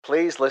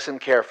Please listen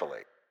carefully.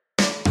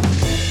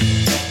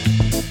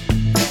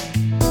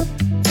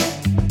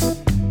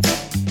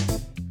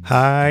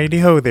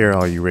 Hi-de-ho there,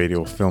 all you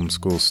Radio Film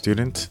School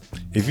students.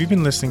 If you've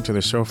been listening to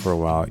the show for a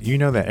while, you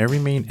know that every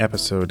main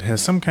episode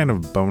has some kind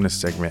of bonus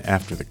segment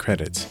after the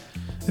credits.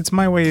 It's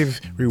my way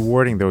of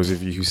rewarding those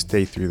of you who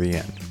stay through the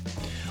end.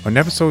 On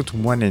episodes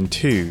 1 and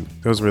 2,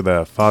 those were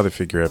the father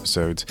figure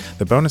episodes,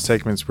 the bonus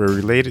segments were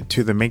related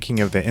to the making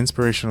of the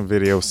inspirational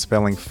video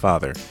Spelling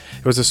Father.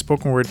 It was a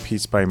spoken word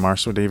piece by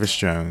Marshall Davis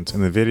Jones,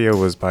 and the video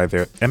was by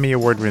the Emmy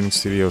Award-winning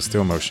studio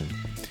Still Motion.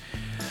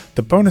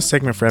 The bonus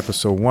segment for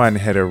episode 1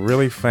 had a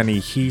really funny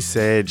he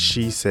said,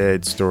 she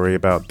said story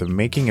about the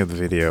making of the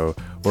video,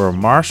 where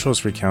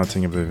Marshall's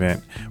recounting of the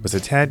event was a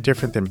tad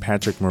different than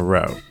Patrick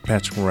Moreau.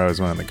 Patrick Moreau is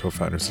one of the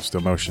co-founders of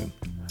Still Motion.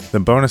 The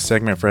bonus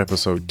segment for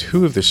episode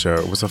 2 of the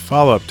show was a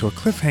follow-up to a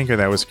cliffhanger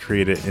that was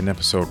created in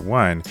episode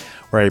 1,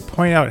 where I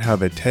point out how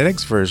the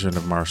TEDx version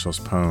of Marshall's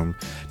poem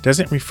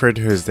doesn't refer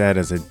to his dad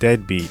as a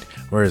deadbeat,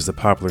 whereas the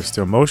popular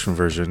Still Motion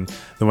version,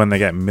 the one that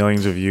got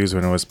millions of views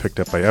when it was picked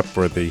up by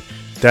Upworthy,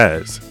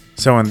 does.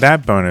 So in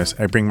that bonus,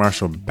 I bring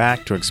Marshall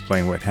back to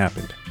explain what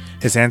happened.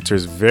 His answer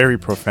is very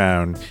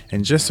profound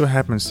and just so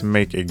happens to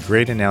make a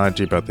great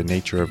analogy about the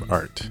nature of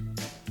art.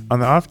 On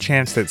the off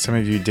chance that some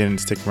of you didn't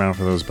stick around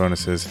for those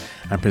bonuses,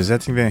 I'm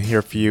presenting them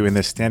here for you in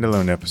this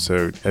standalone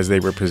episode as they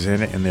were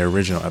presented in the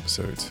original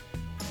episodes.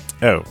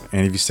 Oh,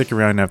 and if you stick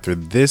around after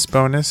this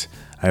bonus,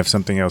 I have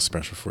something else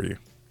special for you.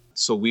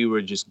 So we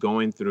were just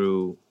going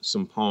through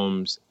some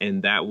poems,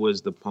 and that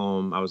was the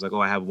poem. I was like,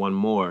 oh, I have one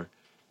more.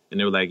 And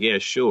they were like, yeah,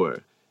 sure.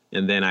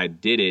 And then I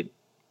did it.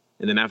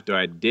 And then after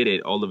I did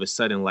it, all of a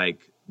sudden,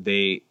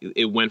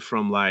 it went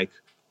from like,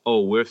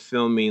 oh, we're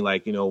filming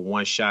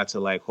one shot to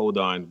like, hold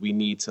on, we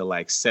need to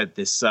like set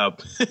this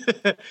up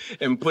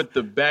and put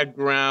the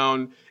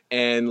background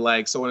and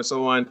like so on and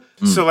so on.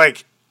 So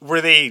like, were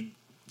they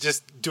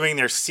just doing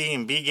their C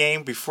and B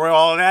game before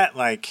all of that?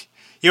 Like,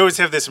 you always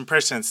have this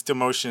impression in Still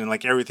Motion,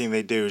 like everything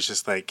they do is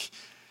just like,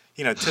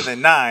 to the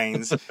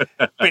nines.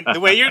 But the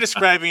way you're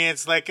describing it,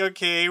 it's like,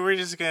 okay, we're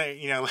just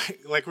gonna,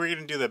 like we're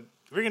gonna do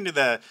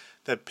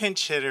the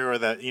pinch hitter or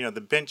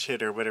the bench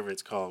hitter, whatever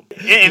it's called.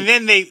 And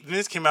then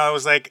this came out, I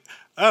was like,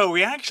 oh,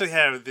 we actually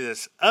have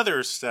this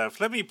other stuff.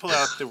 Let me pull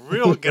out the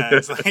real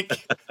guns.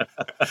 Like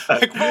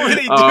what were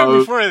they doing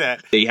before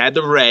that? They had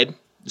the red,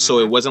 so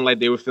it wasn't like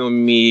they were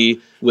filming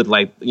me with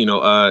not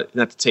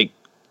to take,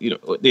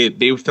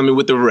 they were filming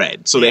with the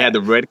red. So they had the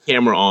red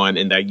camera on,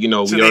 and that, so we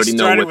already know what. They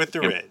started with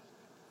the red.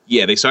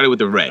 Yeah, they started with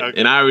the red. Okay.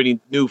 And I already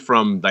knew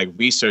from like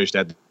research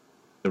that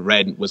the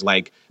red was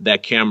like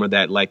that camera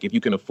that like if you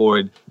can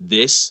afford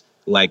this,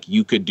 like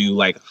you could do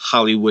like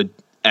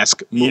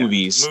Hollywood-esque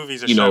movies.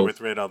 Movies are shot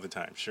with red all the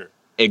time, sure.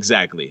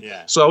 Exactly.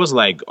 Yeah. So I was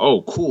like,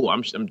 oh, cool.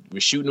 We're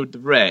shooting with the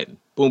red.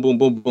 Boom, boom,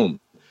 boom, boom.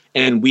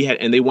 And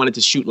they wanted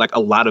to shoot like a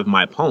lot of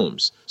my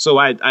poems. So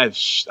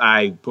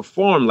I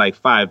performed like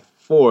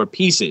 4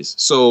 pieces.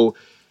 So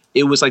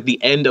it was like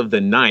the end of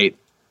the night.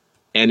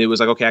 And it was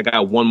like, okay, I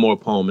got one more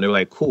poem. And they were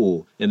like,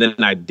 cool. And then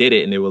I did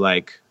it. And they were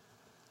like,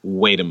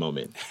 wait a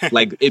moment.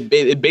 Like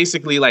it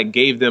basically like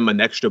gave them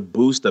an extra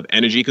boost of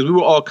energy because we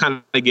were all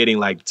kind of getting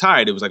like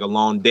tired. It was like a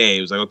long day.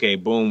 It was like, okay,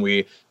 boom.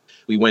 We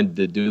went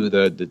to do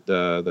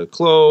the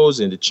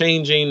clothes and the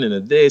changing and the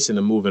this and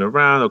the moving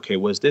around. Okay,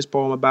 what's this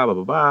poem about?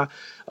 Blah, blah,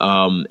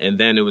 blah. And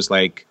then it was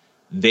like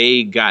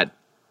they got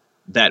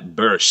that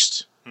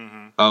burst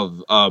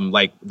of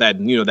like that,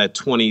 that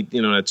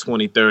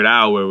 23rd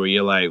hour where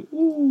you're like,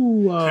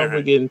 ooh,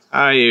 we're getting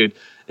tired.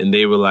 And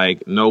they were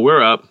like, no,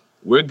 we're up.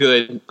 We're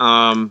good.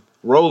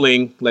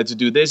 Rolling. Let's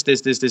do this.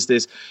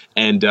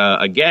 And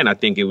again, I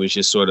think it was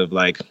just sort of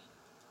like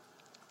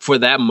for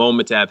that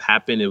moment to have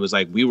happened, it was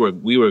like we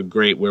were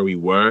great where we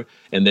were.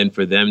 And then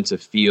for them to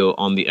feel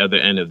on the other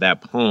end of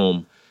that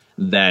poem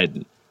that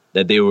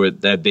they were,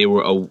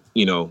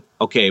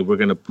 okay, we're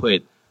going to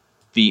put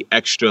the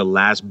extra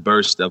last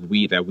burst of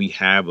that we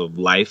have of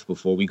life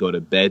before we go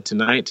to bed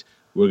tonight.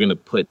 We're going to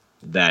put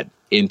that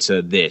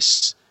into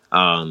this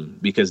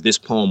because this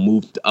poem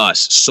moved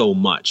us so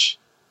much.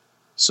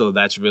 So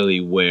that's really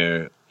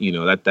where,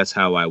 that's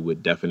how I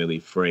would definitely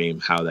frame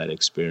how that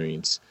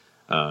experience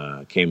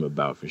came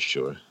about for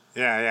sure.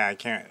 Yeah, I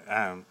can't,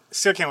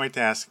 still can't wait to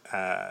ask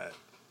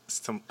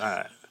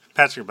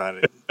Patrick about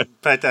it.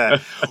 But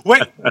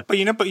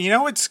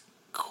what's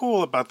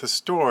cool about the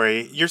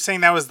story? You're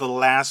saying that was the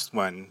last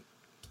one.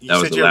 You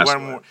said you had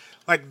one more.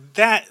 Like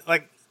that,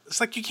 like it's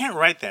like you can't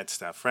write that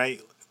stuff,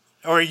 right?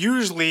 Or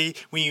usually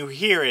when you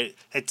hear it,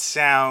 it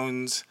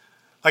sounds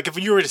like if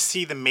you were to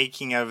see the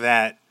making of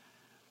that,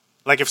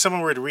 like if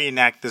someone were to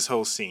reenact this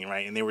whole scene,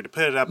 right, and they were to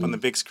put it up on the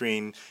big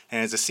screen,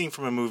 and it's a scene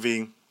from a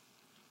movie,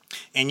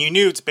 and you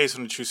knew it's based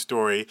on a true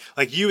story,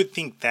 like you would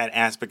think that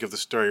aspect of the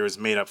story was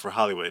made up for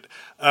Hollywood.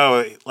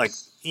 Oh, like,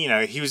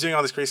 he was doing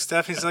all this crazy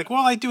stuff. He's like,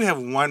 well, I do have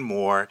one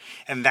more,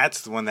 and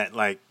that's the one that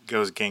like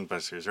goes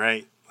gangbusters,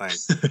 right? Like,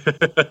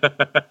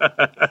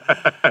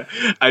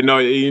 I know,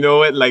 you know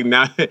what? Like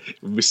now,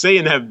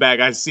 saying that back,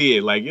 I see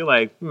it. Like you're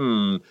like,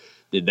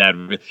 Did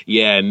that?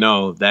 Yeah,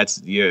 no,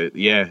 that's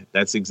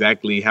that's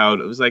exactly how it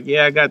was. Like,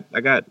 yeah, I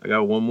got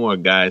one more,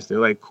 guys. They're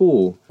like,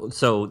 cool.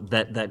 So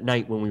that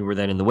night when we were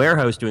then in the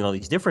warehouse doing all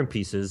these different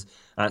pieces,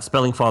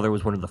 Spelling Father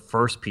was one of the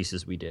first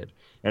pieces we did,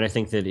 and I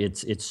think that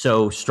it's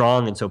so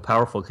strong and so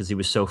powerful because he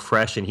was so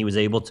fresh and he was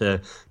able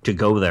to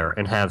go there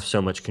and have so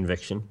much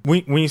conviction.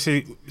 When you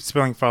say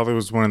Spelling Father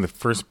was one of the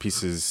first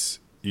pieces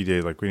you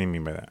did, like, what do you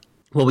mean by that?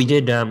 Well, we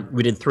did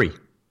 3.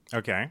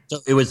 Okay. So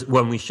it was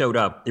when we showed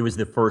up, it was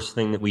the first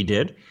thing that we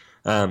did,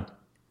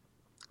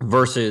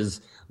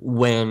 versus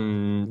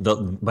when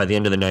by the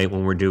end of the night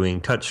when we're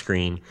doing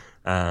touchscreen,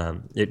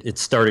 it's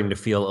starting to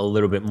feel a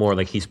little bit more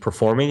like he's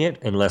performing it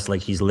and less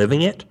like he's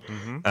living it,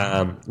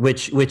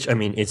 which I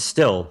mean, it's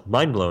still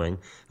mind-blowing,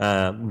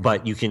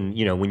 but you can,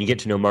 when you get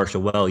to know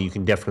Marshall well, you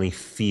can definitely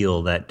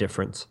feel that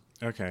difference.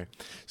 Okay.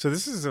 So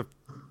this is a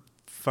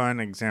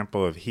fun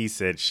example of he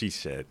said, she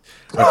said.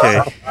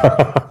 Okay.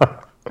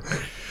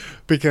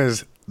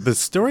 Because the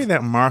story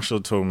that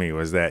Marshall told me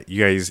was that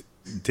you guys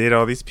did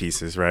all these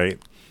pieces, right?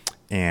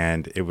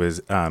 And it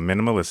was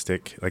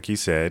minimalistic, like you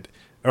said.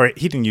 Or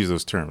he didn't use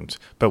those terms.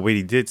 But what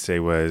he did say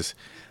was,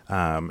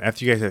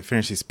 after you guys had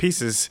finished these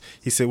pieces,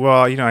 he said,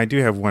 well, I do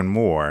have one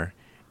more.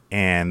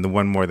 And the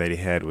one more that he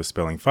had was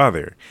Spelling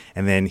Father.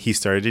 And then he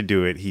started to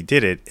do it. He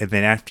did it. And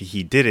then after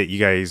he did it, you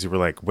guys were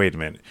like, wait a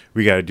minute,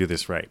 we got to do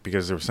this right.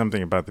 Because there was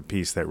something about the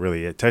piece that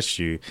really touched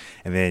you.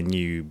 And then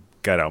you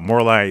got out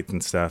more light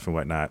and stuff and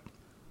whatnot.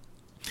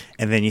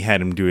 And then you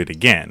had him do it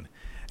again.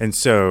 And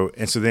so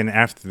then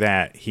after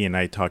that, he and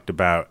I talked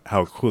about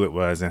how cool it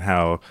was and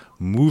how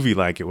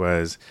movie-like it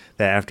was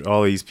that after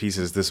all these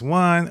pieces, this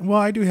one, well,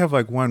 I do have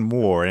like one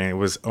more. And it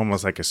was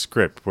almost like a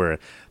script where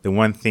the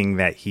one thing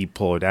that he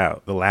pulled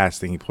out, the last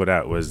thing he pulled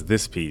out was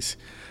this piece.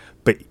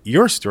 But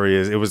your story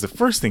is it was the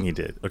first thing he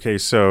did. Okay,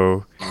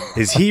 so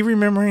is he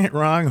remembering it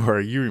wrong or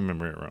are you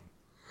remembering it wrong?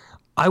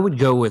 I would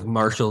go with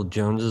Marshall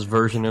Jones's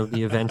version of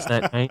the events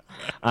that night.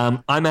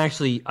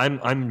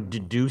 I'm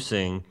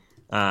deducing,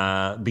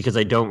 because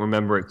I don't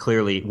remember it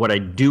clearly. What I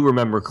do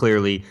remember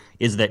clearly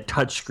is that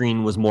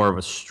touchscreen was more of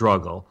a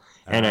struggle.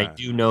 And I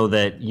do know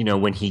that,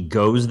 when he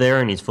goes there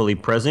and he's fully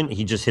present,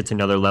 he just hits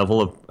another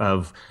level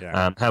of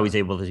how he's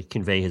able to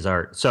convey his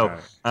art. So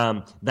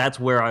that's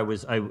where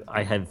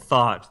I had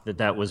thought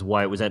that was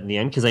why it was at the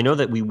end, because I know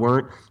that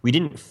we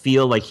didn't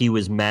feel like he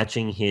was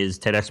matching his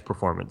TEDx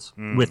performance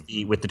with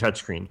the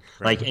touchscreen.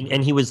 Right. Like,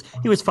 and he was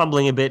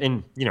fumbling a bit,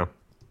 and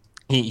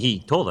He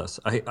told us,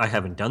 I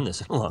haven't done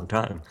this in a long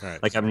time.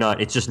 Right. Like,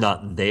 it's just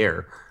not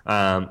there.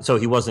 So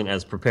he wasn't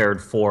as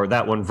prepared for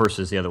that one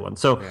versus the other one.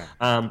 So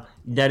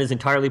that is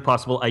entirely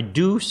possible. I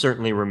do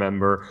certainly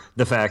remember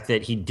the fact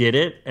that he did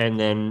it. And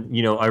then,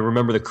 I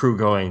remember the crew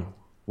going,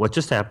 what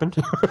just happened?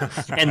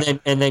 and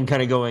then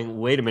kind of going,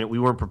 wait a minute, we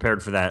weren't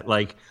prepared for that.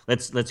 Like,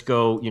 let's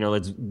go,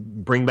 let's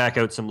bring back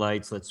out some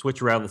lights. Let's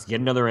switch around. Let's get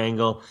another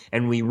angle.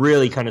 And we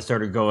really kind of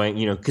started going,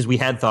 because we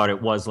had thought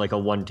it was like a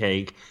one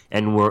take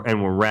and we're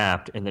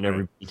wrapped. And then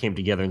everybody came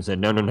together and said,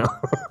 no.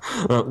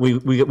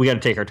 we got to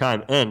take our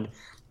time. And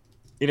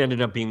it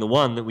ended up being the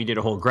one that we did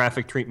a whole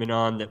graphic treatment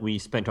on, that we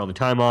spent all the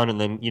time on, and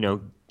then,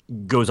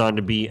 goes on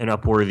to be an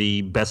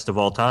Upworthy best of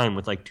all time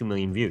with like 2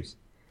 million views.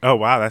 Oh,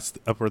 wow. That's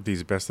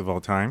Upworthy's best of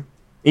all time?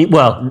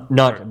 Well,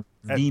 not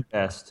the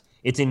best.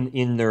 It's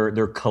in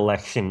their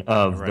collection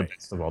of the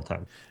best of all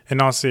time.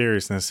 In all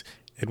seriousness,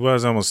 it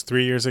was almost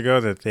 3 years ago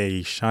that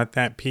they shot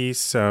that piece,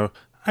 so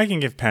I can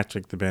give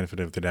Patrick the benefit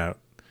of the doubt.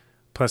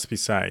 Plus,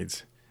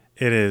 besides,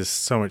 it is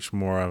so much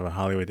more of a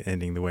Hollywood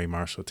ending the way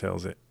Marshall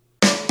tells it.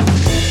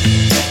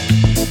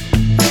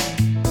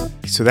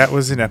 So that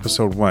was in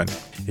episode 1.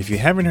 If you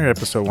haven't heard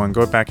episode 1,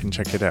 go back and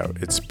check it out.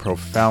 It's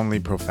profoundly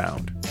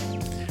profound.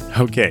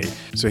 Okay,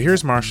 so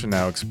here's Marshall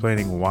now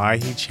explaining why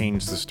he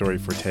changed the story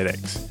for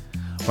TEDx.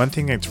 One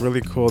thing that's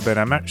really cool that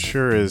I'm not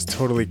sure is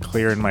totally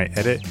clear in my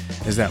edit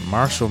is that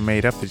Marshall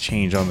made up the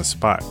change on the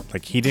spot.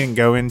 Like, he didn't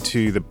go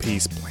into the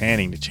piece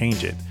planning to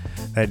change it.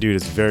 That dude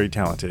is very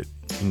talented.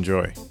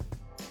 Enjoy.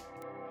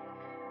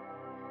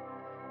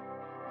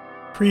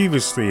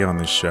 Previously on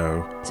the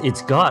show,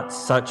 it's got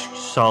such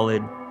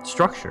solid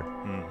structure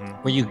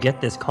where you get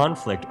this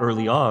conflict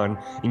early on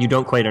and you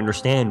don't quite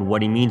understand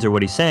what he means or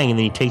what he's saying, and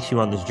then he takes you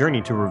on this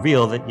journey to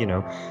reveal that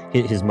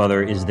his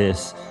mother is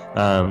this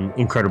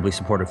incredibly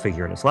supportive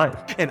figure in his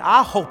life. And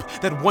I hope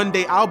that one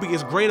day I'll be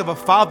as great of a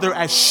father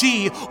as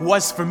she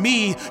was for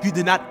me. You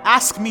did not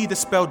ask me to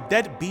spell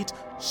deadbeat,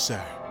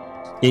 sir.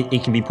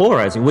 It can be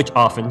polarizing, which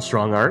often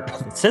strong art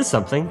that says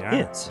something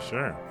is.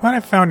 Sure. What I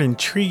found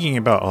intriguing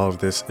about all of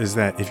this is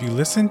that if you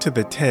listen to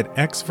the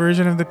TEDx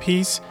version of the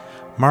piece,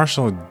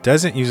 Marshall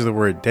doesn't use the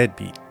word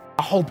deadbeat.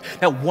 I hope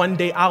that one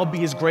day I'll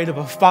be as great of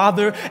a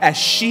father as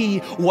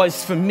she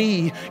was for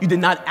me. You did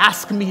not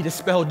ask me to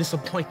spell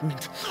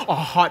disappointment or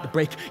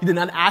heartbreak. You did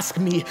not ask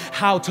me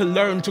how to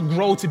learn to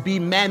grow to be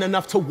man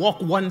enough to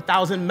walk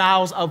 1,000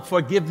 miles of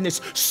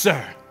forgiveness,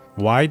 sir.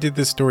 Why did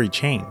the story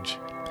change?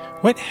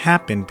 What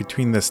happened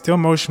between the still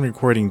motion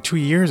recording 2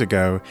 years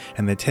ago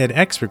and the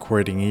TEDx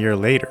recording a year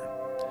later?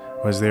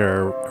 Was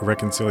there a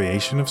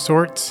reconciliation of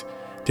sorts?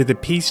 Did the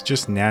piece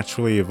just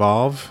naturally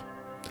evolve?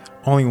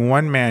 Only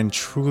one man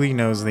truly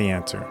knows the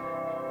answer,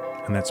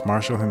 and that's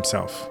Marshall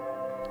himself.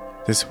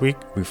 This week,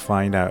 we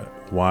find out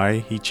why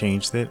he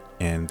changed it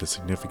and the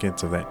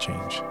significance of that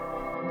change.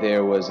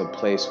 There was a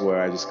place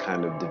where I just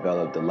kind of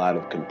developed a lot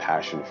of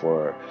compassion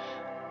for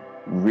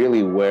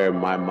really where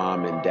my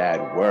mom and dad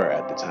were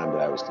at the time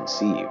that I was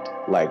conceived,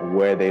 like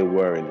where they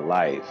were in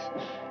life,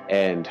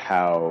 and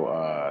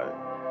how,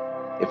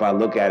 if I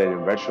look at it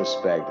in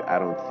retrospect, I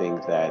don't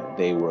think that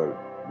they were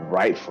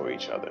right for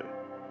each other.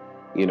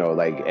 You know,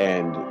 like,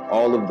 and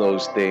all of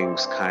those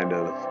things kind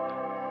of,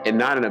 and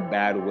not in a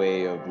bad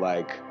way of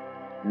like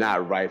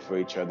not right for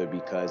each other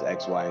because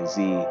X, Y, and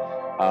Z,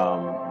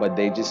 but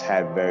they just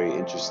had very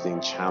interesting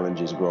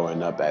challenges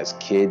growing up as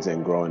kids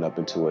and growing up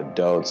into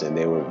adults, and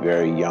they were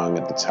very young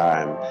at the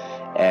time.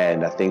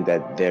 And I think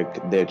that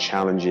their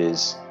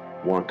challenges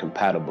weren't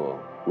compatible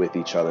with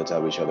each other to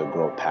help each other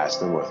grow past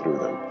them or through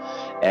them.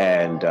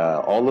 And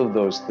all of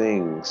those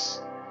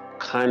things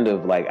kind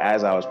of like,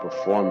 as I was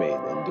performing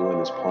and doing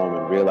this poem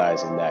and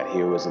realizing that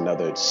here was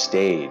another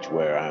stage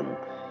where I'm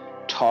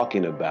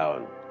talking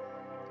about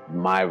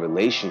my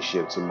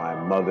relationship to my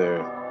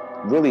mother,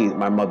 really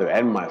my mother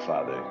and my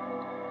father.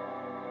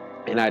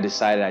 And I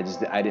decided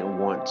I didn't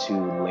want to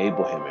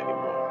label him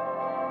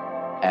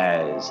anymore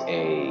as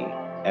a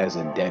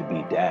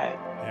deadbeat dad.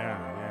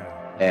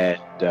 And,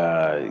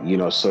 you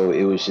know, so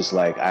it was just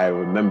like, I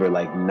remember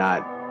like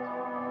not,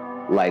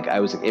 like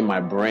I was in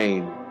my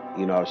brain,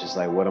 you know, I was just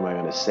like, what am I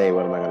going to say?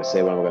 What am I going to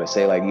say? What am I going to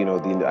say? Like, you know,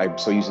 I'm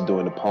so used to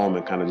doing the poem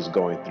and kind of just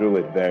going through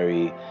it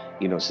very,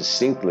 you know,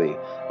 succinctly,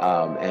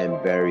 and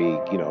very,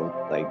 you know,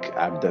 like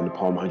I've done the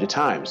poem 100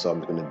 times. So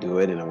I'm going to do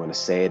it and I'm going to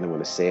say it and I'm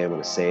going to say it, I'm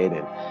going to say it.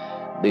 And,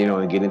 you know,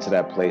 and get into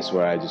that place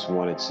where I just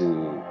wanted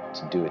to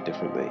do it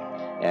differently.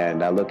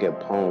 And I look at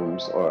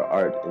poems or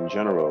art in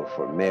general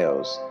for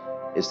males,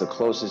 it's the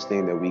closest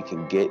thing that we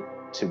can get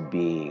to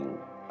being,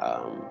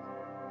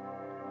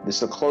 it's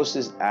the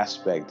closest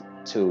aspect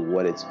to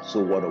what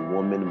a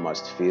woman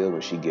must feel when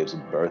she gives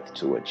birth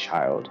to a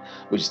child,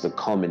 which is the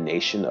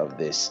culmination of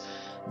this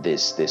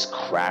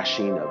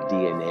crashing of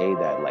DNA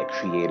that like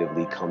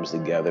creatively comes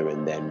together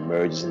and then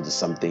merges into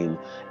something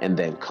and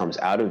then comes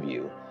out of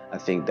you. I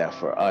think that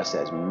for us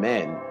as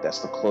men, that's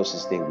the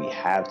closest thing we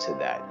have to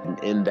that. And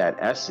in that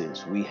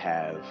essence, we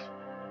have,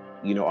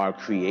 you know, our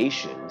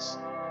creations,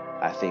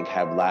 I think,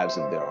 have lives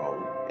of their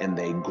own, and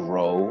they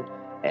grow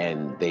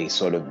and they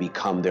sort of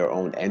become their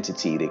own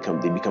entity. They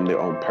become their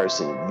own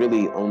person,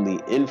 really only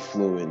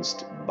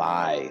influenced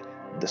by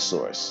the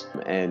source.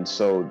 And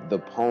so the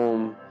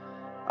poem,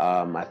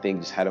 I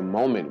think, just had a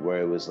moment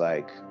where it was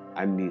like,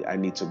 I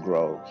need to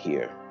grow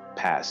here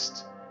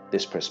past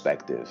this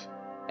perspective.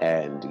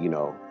 And, you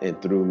know,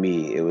 and through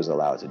me, it was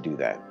allowed to do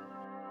that.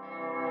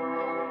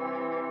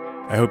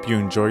 I hope you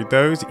enjoyed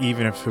those,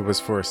 even if it was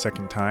for a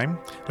second time.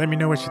 Let me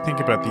know what you think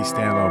about these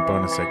standalone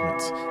bonus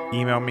segments.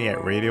 Email me at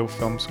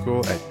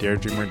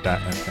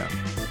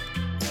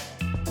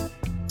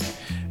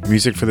radiofilmschool@daredreamer.fm.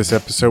 Music for this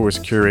episode was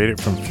curated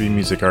from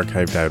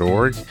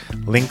freemusicarchive.org.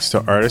 Links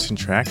to artists and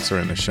tracks are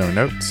in the show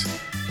notes.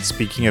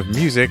 Speaking of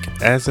music,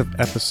 as of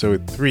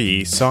episode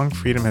 3, Song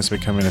Freedom has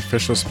become an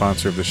official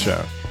sponsor of the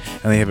show,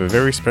 and they have a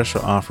very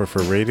special offer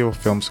for Radio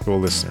Film School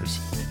listeners.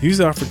 Use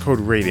the offer code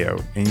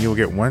RADIO, and you'll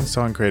get 1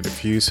 song credit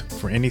for use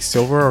for any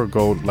silver or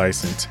gold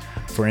license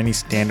for any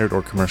standard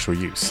or commercial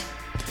use.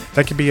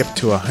 That could be up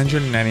to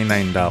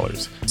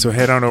 $199, so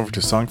head on over to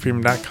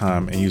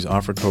songfreedom.com and use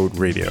offer code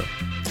RADIO.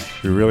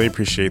 We really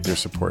appreciate their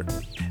support.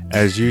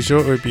 As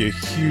usual, it would be a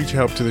huge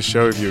help to the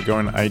show if you would go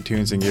on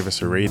iTunes and give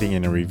us a rating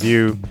and a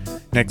review.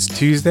 Next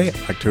Tuesday,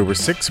 October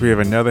 6th, we have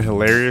another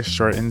hilarious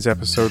Short Ends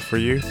episode for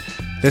you.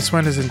 This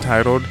one is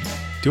entitled,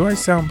 Do I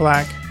Sound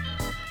Black?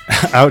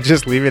 I'll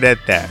just leave it at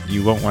that.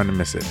 You won't want to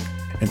miss it.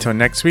 Until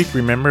next week,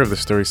 remember, if the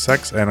story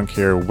sucks, I don't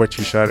care what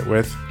you shot it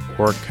with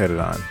or cut it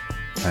on.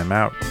 I'm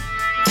out.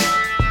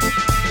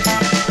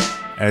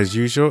 As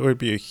usual, it would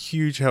be a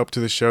huge help to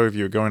the show if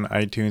you would go on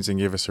iTunes and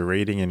give us a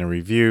rating and a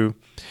review.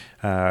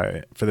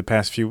 For the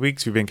past few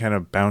weeks, we've been kind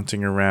of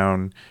bouncing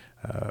around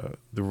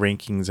the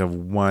rankings of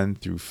 1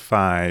 through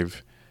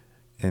 5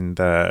 in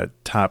the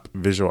top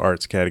visual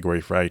arts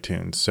category for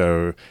iTunes.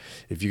 So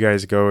if you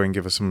guys go and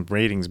give us some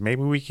ratings,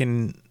 maybe we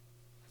can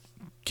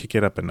kick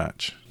it up a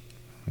notch.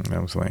 That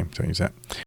was lame. Don't use that.